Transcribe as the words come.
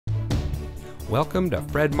Welcome to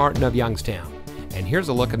Fred Martin of Youngstown, and here's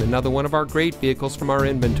a look at another one of our great vehicles from our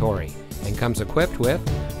inventory, and comes equipped with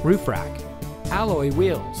roof rack, alloy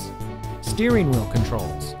wheels, steering wheel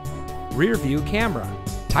controls, rear view camera,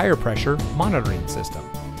 tire pressure monitoring system,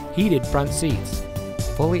 heated front seats,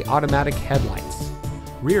 fully automatic headlights,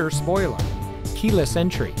 rear spoiler, keyless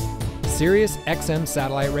entry, Sirius XM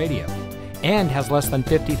satellite radio, and has less than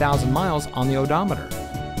 50,000 miles on the odometer.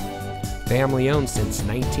 Family owned since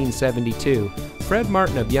 1972, Fred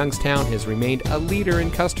Martin of Youngstown has remained a leader in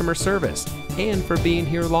customer service and for being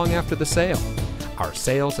here long after the sale. Our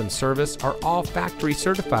sales and service are all factory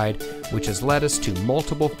certified, which has led us to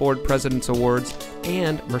multiple Ford President's Awards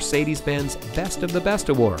and Mercedes-Benz Best of the Best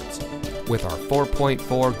Awards. With our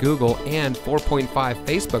 4.4 Google and 4.5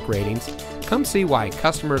 Facebook ratings, come see why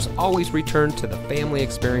customers always return to the family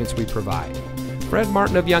experience we provide. Fred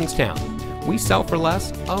Martin of Youngstown. We sell for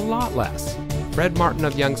less, a lot less. Fred Martin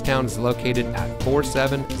of Youngstown is located at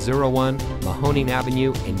 4701 Mahoning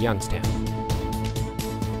Avenue in Youngstown.